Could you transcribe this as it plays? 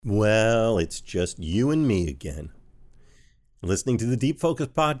Well, it's just you and me again. Listening to the Deep Focus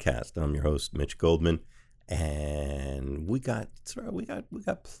podcast. I'm your host, Mitch Goldman, and we got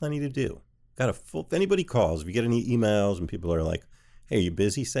plenty to do. Got a full. If anybody calls, if you get any emails and people are like, "Hey, are you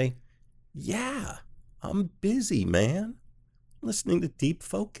busy?" Say, "Yeah, I'm busy, man. Listening to Deep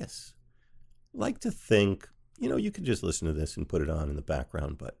Focus." I like to think, you could just listen to this and put it on in the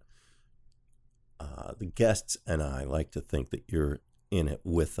background, but the guests and I like to think that you're in it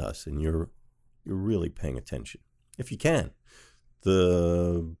with us and you're really paying attention. If you can,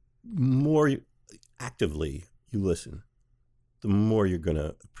 the more actively you listen, the more you're going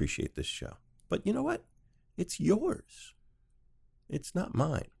to appreciate this show. But you know what? It's yours. It's not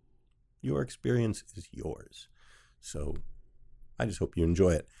mine. Your experience is yours. So I just hope you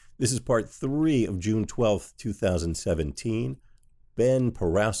enjoy it. This is part 3 of June 12th, 2017. Ben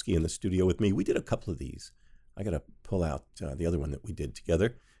Porowski in the studio with me. We did a couple of these. I got to pull out the other one that we did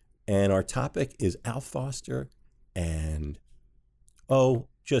together. And our topic is Al Foster and,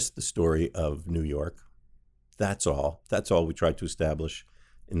 just the story of New York. That's all. That's all we tried to establish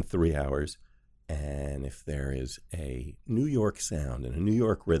in 3 hours. And if there is a New York sound and a New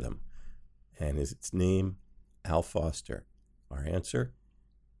York rhythm, and is its name Al Foster, our answer,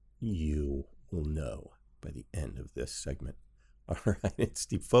 you will know by the end of this segment. All right, it's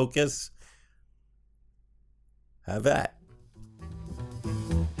Deep Focus. Have at.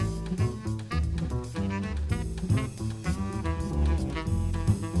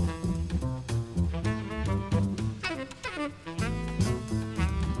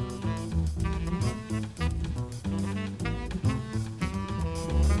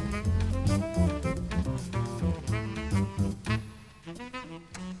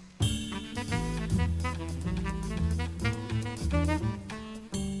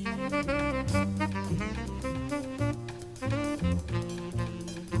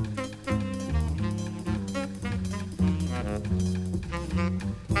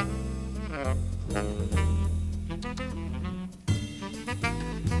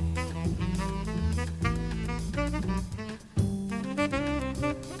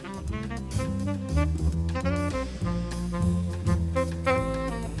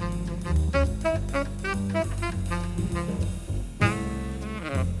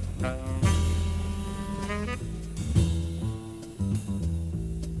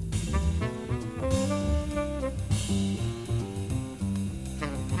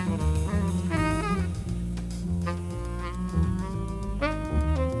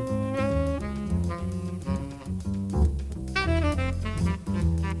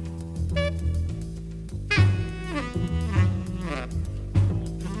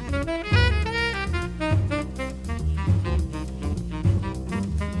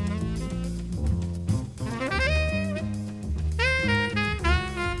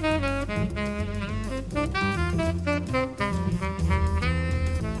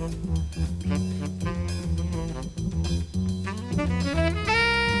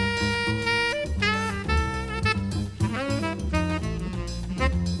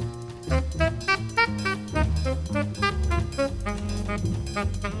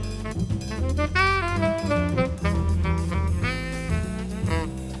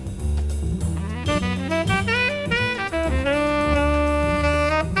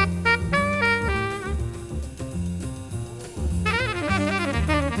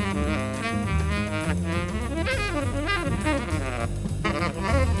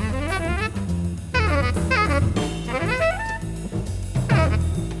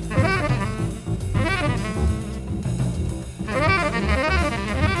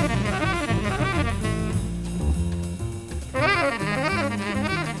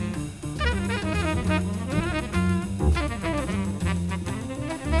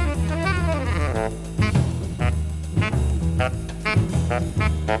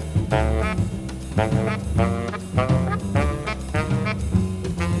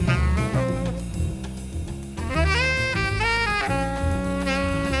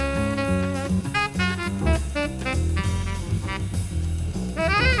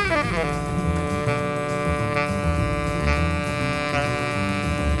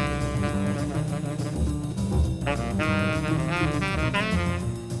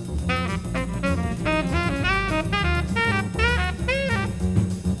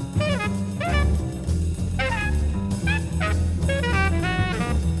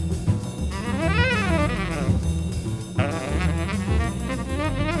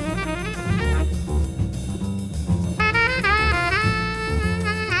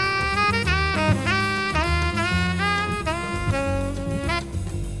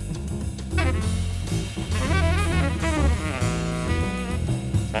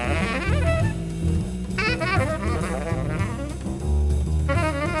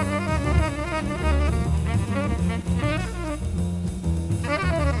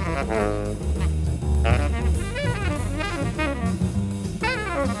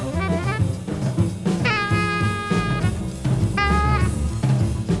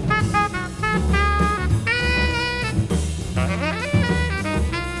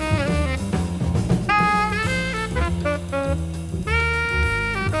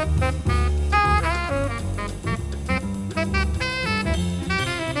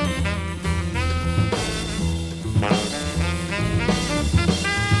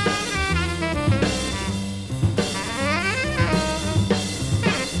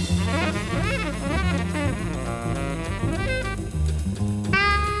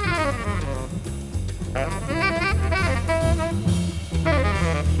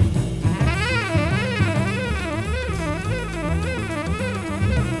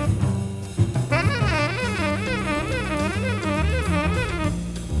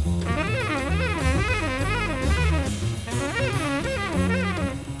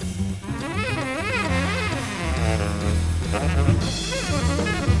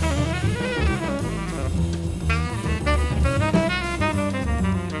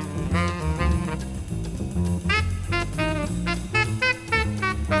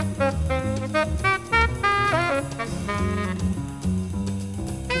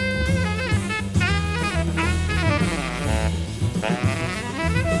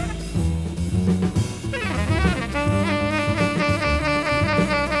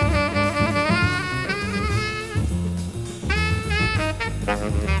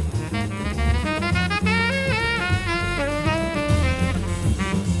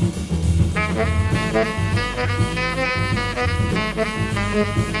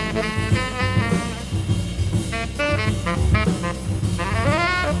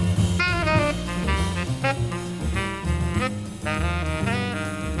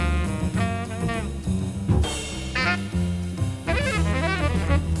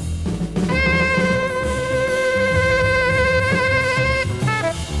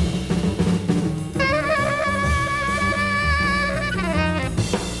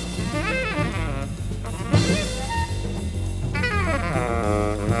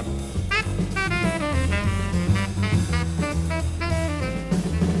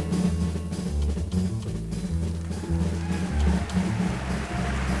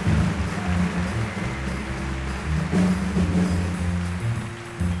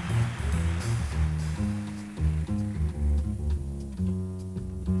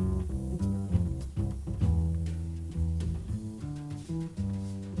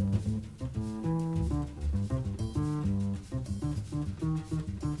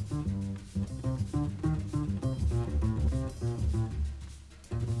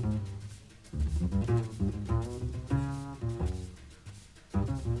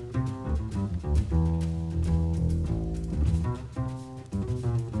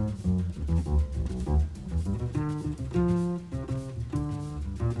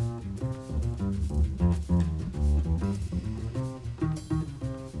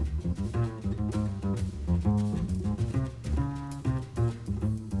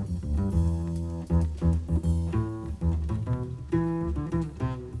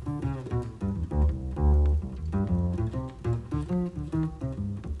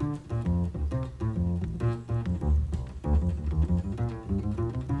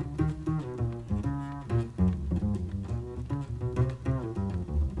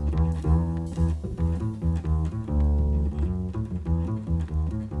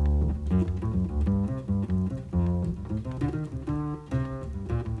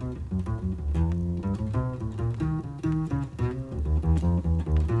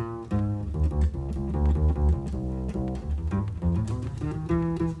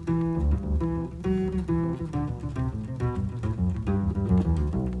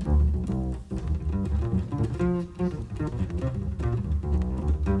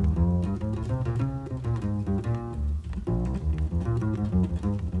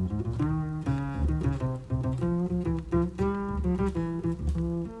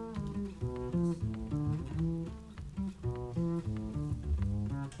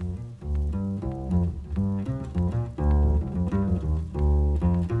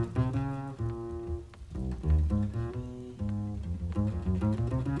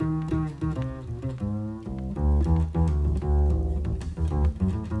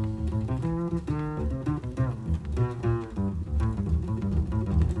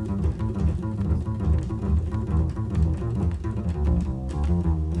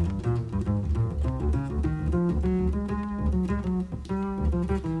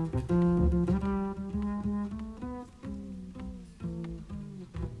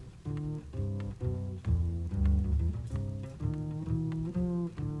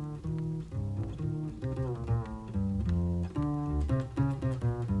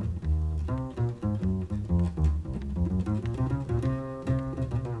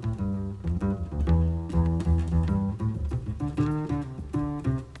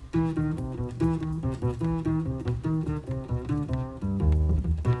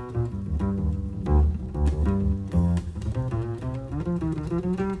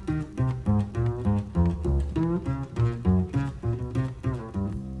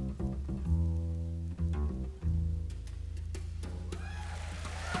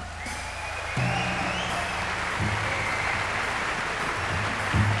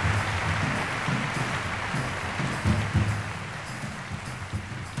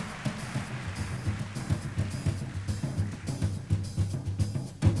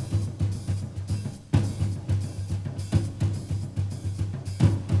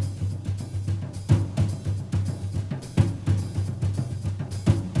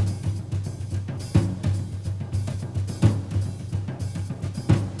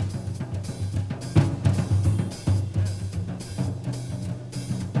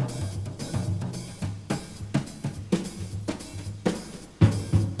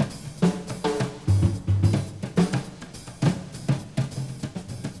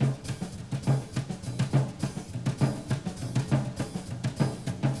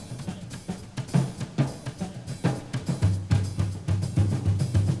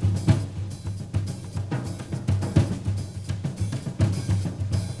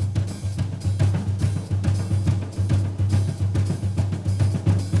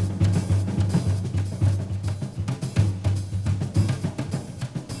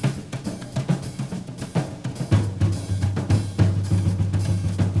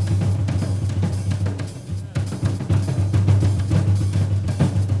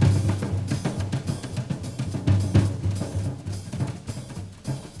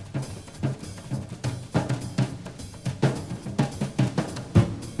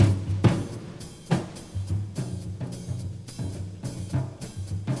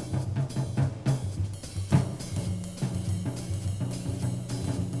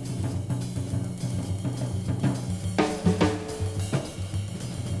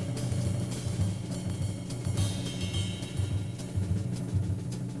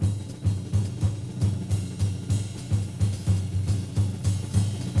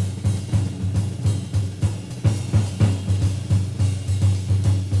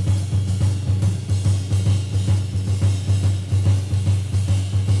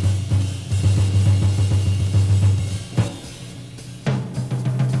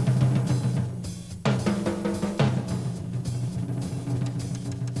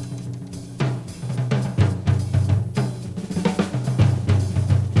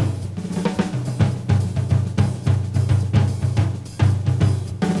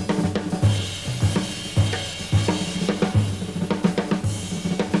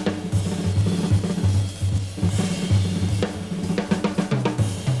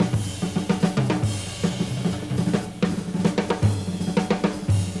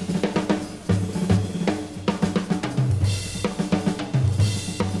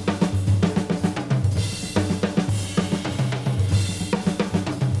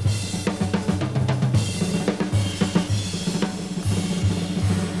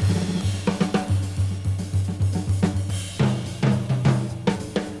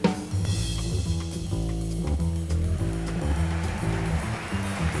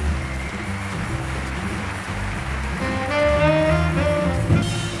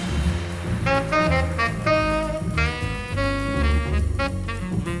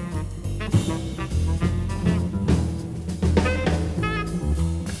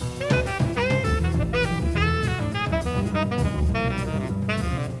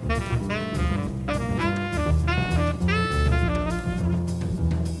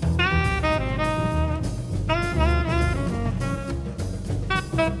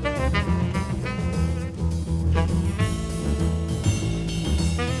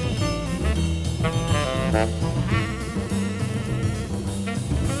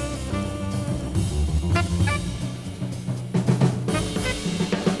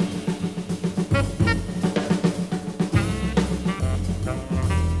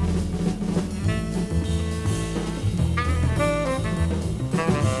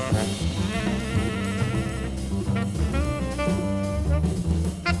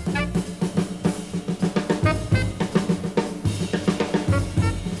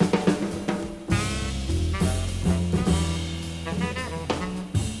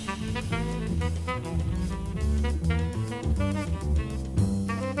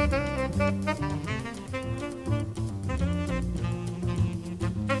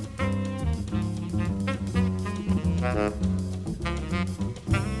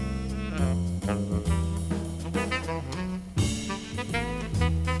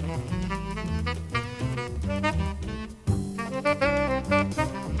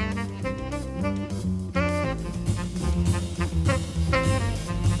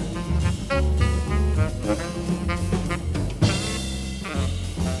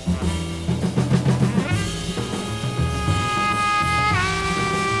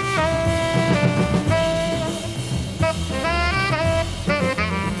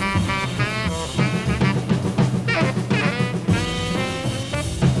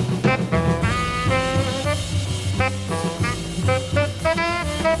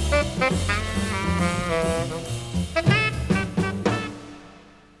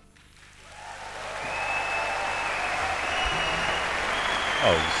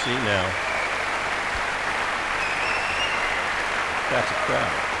 Oh, you see now. That's a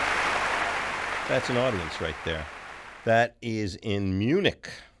crowd. That's an audience right there. That is in Munich,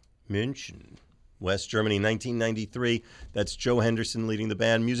 München, West Germany, 1993. That's Joe Henderson leading the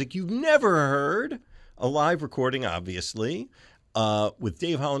band. Music you've never heard. A live recording, obviously, with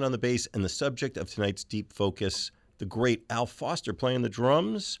Dave Holland on the bass and the subject of tonight's Deep Focus, the great Al Foster playing the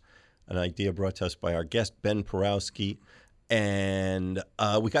drums, an idea brought to us by our guest, Ben Porowski. And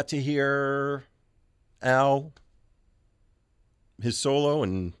we got to hear Al, his solo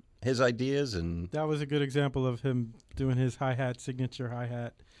and his ideas. And that was a good example of him doing his hi-hat, signature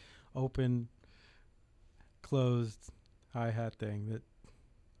hi-hat, open, closed hi-hat thing that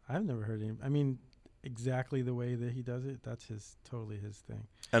I've never heard him. I mean, exactly the way that he does it, that's totally his thing.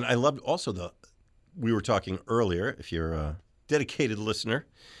 And I loved also we were talking earlier, if you're a dedicated listener,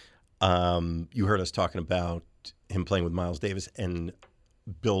 you heard us talking about him playing with Miles Davis and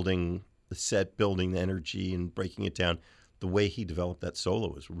building the set, building the energy and breaking it down. The way he developed that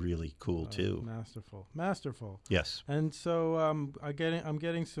solo was really cool too. Masterful. Yes. And so I'm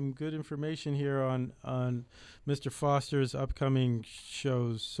getting some good information here on Mr. Foster's upcoming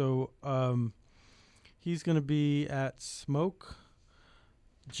shows. So he's going to be at Smoke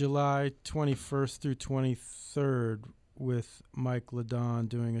July 21st through 23rd with Mike Ladon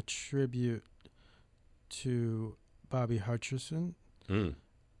doing a tribute to Bobby Hutcherson.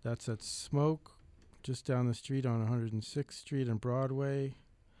 That's at Smoke, just down the street on 106th Street and Broadway,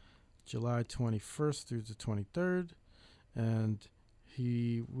 July 21st through the 23rd. And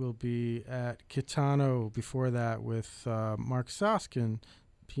he will be at Kitano before that with Mark Soskin,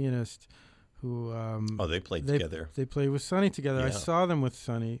 pianist, who... they played together. They played with Sonny together. Yeah. I saw them with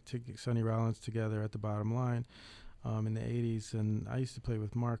Sonny Rollins together at the Bottom Line in the 80s, and I used to play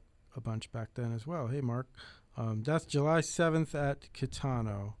with Mark a bunch back then as well. Hey, Mark. That's July 7th at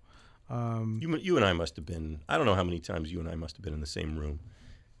Kitano. You and I must have been, I don't know how many times you and I must have been in the same room.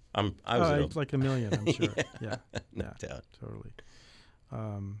 I was like a million, I'm sure. Yeah. No doubt. Totally.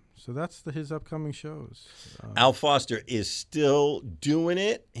 So that's his upcoming shows. Al Foster is still doing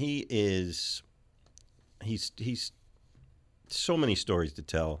it. He's so many stories to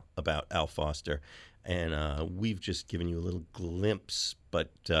tell about Al Foster. And we've just given you a little glimpse,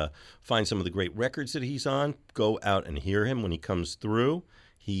 but find some of the great records that he's on. Go out and hear him when he comes through.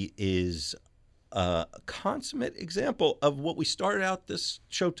 He is a consummate example of what we started out this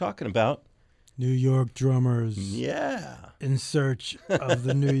show talking about. New York drummers. Yeah. In search of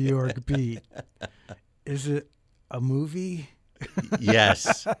the New York beat. Is it a movie?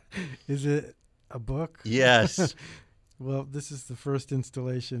 Yes. Is it a book? Yes. Well, this is the first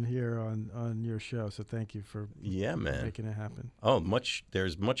installation here on your show, so thank you for making it happen. Oh,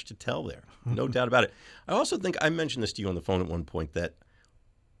 there's much to tell there. No doubt about it. I also think I mentioned this to you on the phone at one point that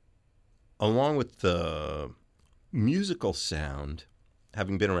along with the musical sound,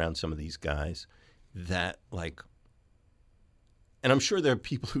 having been around some of these guys, that and I'm sure there are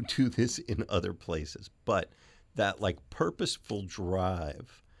people who do this in other places, but that purposeful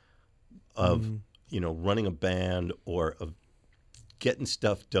drive of running a band or of getting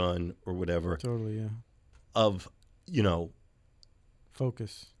stuff done or whatever. Totally, yeah. Of,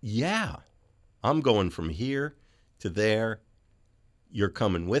 focus. Yeah. I'm going from here to there. You're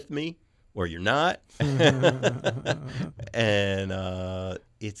coming with me or you're not. And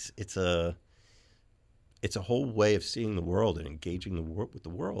it's a whole way of seeing the world and engaging with the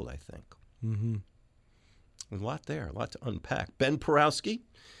world, I think. Mm-hmm. There's a lot there, a lot to unpack. Ben Porowski.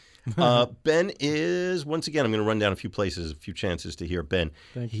 Ben is, once again, I'm going to run down a few places, a few chances to hear Ben.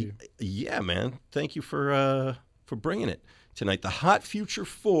 Thank you. Yeah, man. Thank you for bringing it tonight. The Hot Future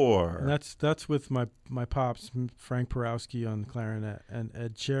 4. And that's with my pops, Frank Porowski on clarinet, and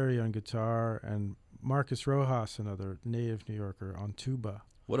Ed Cherry on guitar, and Marcus Rojas, another native New Yorker, on tuba.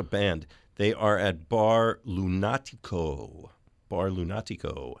 What a band. They are at Bar Lunatico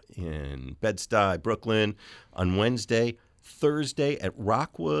in Bed-Stuy, Brooklyn, on Wednesday. Thursday at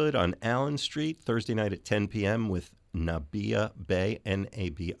Rockwood on Allen Street, Thursday night at 10 p.m. with Nabiyah Bey,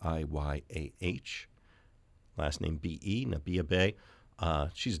 Nabiyyah. Last name B-E, Nabiyah Bey.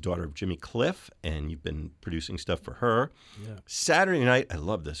 She's a daughter of Jimmy Cliff, and you've been producing stuff for her. Yeah. Saturday night, I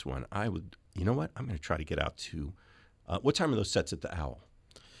love this one. You know what? I'm going to try to get out to, what time are those sets at the Owl?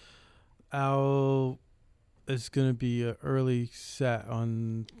 Owl is going to be an early set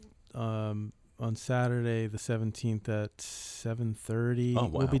on Saturday the 17th at 7:30. Oh, wow.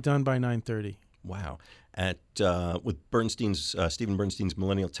 We'll be done by 9:30. Wow. at with Stephen Bernstein's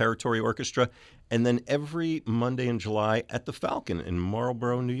Millennial Territory Orchestra, and then every Monday in July at the Falcon in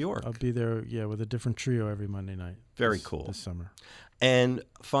Marlborough, New York. I'll be there, with a different trio every Monday night. Very cool. This summer. And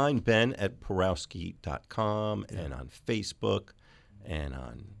find Ben at Porowski.com and on Facebook and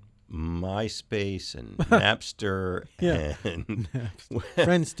on MySpace and Napster and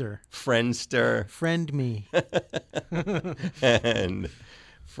Friendster. Friend me. and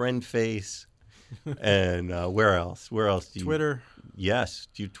FriendFace. And where else? Do you... Twitter. Yes.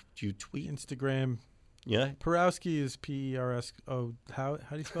 Do you tweet? Instagram. Yeah. Porowski is P-E-R-S-O. How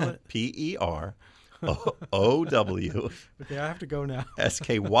do you spell it? P-E-R-O-W. Okay, I have to go now.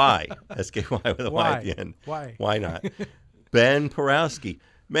 S-K-Y. S-K-Y with a Y at the end. Why? Why not? Ben Porowski.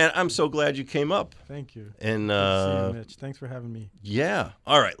 Man, I'm so glad you came up. Thank you. And Good to see you, Mitch. Thanks for having me. Yeah.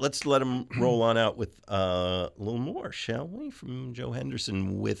 All right. Let's let him roll on out with a little more, shall we? From Joe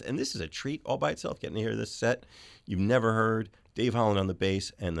Henderson and this is a treat all by itself, getting to hear this set you've never heard. Dave Holland on the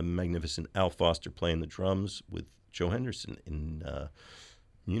bass and the magnificent Al Foster playing the drums with Joe Henderson in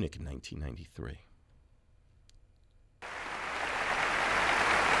Munich in 1993.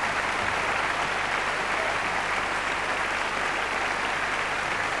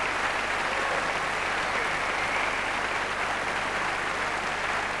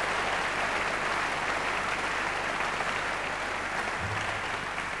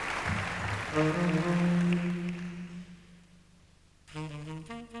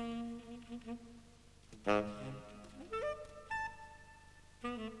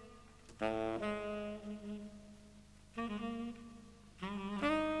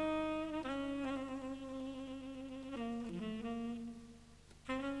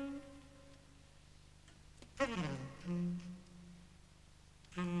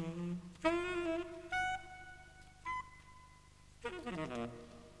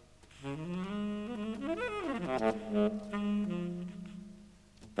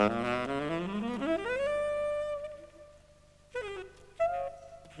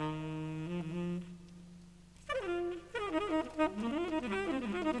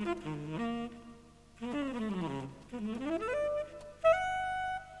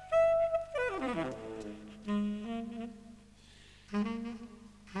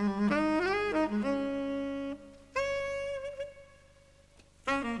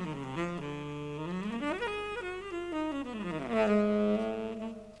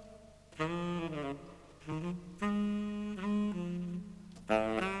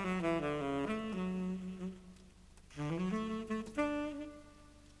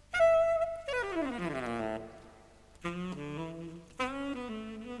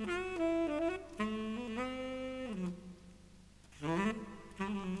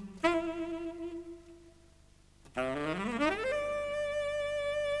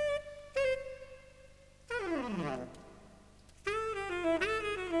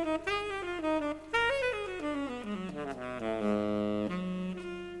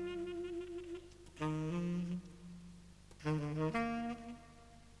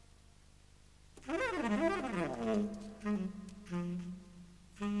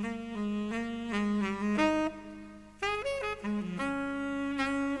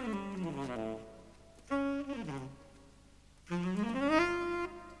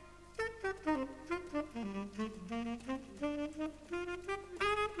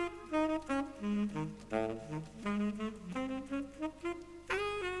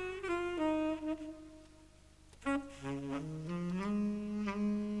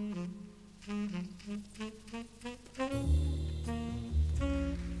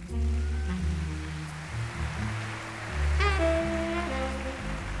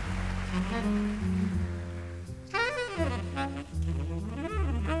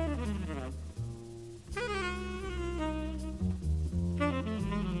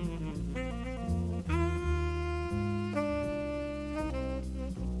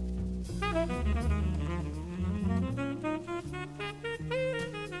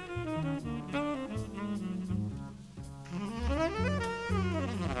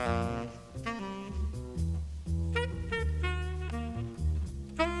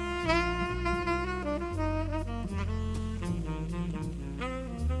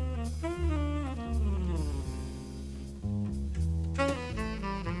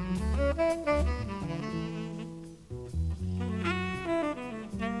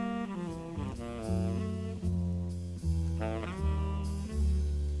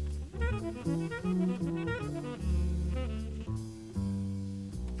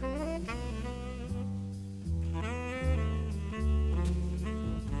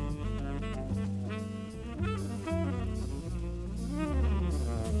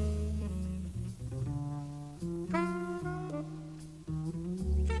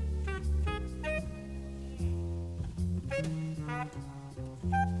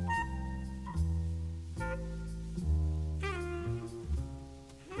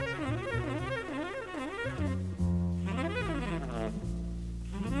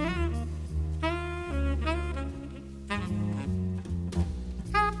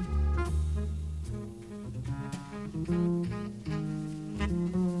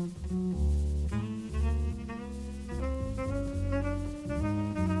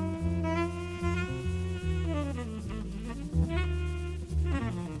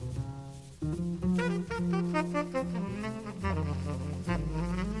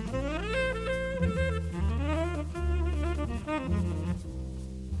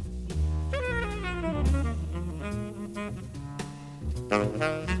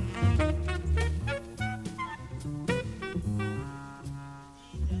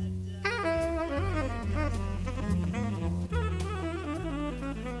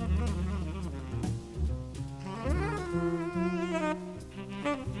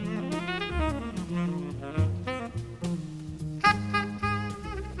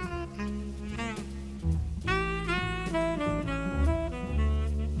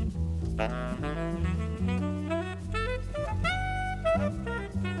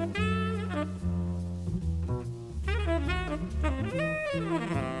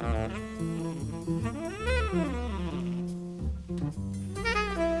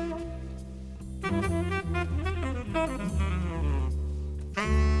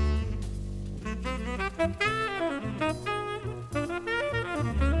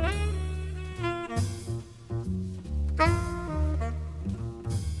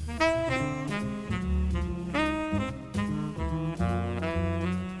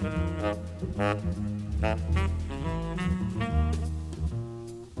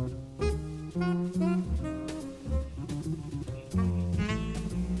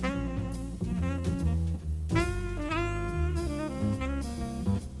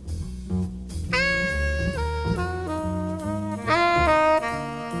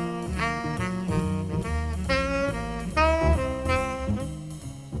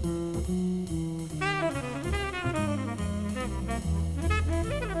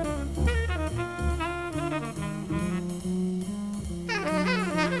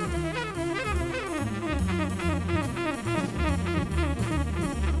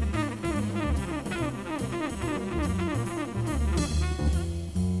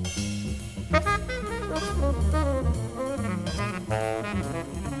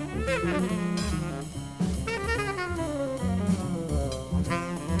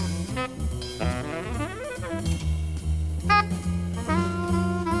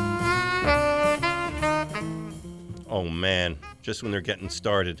 Oh man, just when they're getting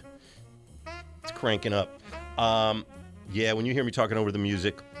started, it's cranking up. Yeah, when you hear me talking over the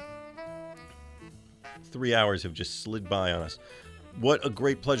music, 3 hours have just slid by on us. What a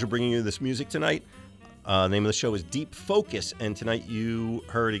great pleasure bringing you this music tonight. The name of the show is Deep Focus, and tonight you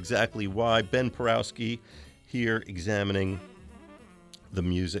heard exactly why. Ben Porowski here examining the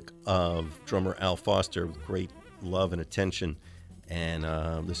music of drummer Al Foster with great love and attention. And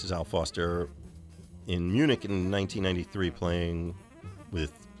this is Al Foster in Munich in 1993 playing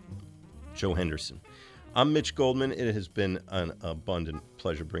with Joe Henderson. I'm Mitch Goldman. It has been an abundant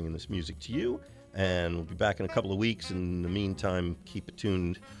pleasure bringing this music to you, and we'll be back in a couple of weeks. In the meantime, keep it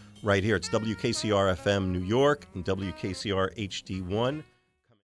tuned right here. It's WKCR FM New York and WKCR HD1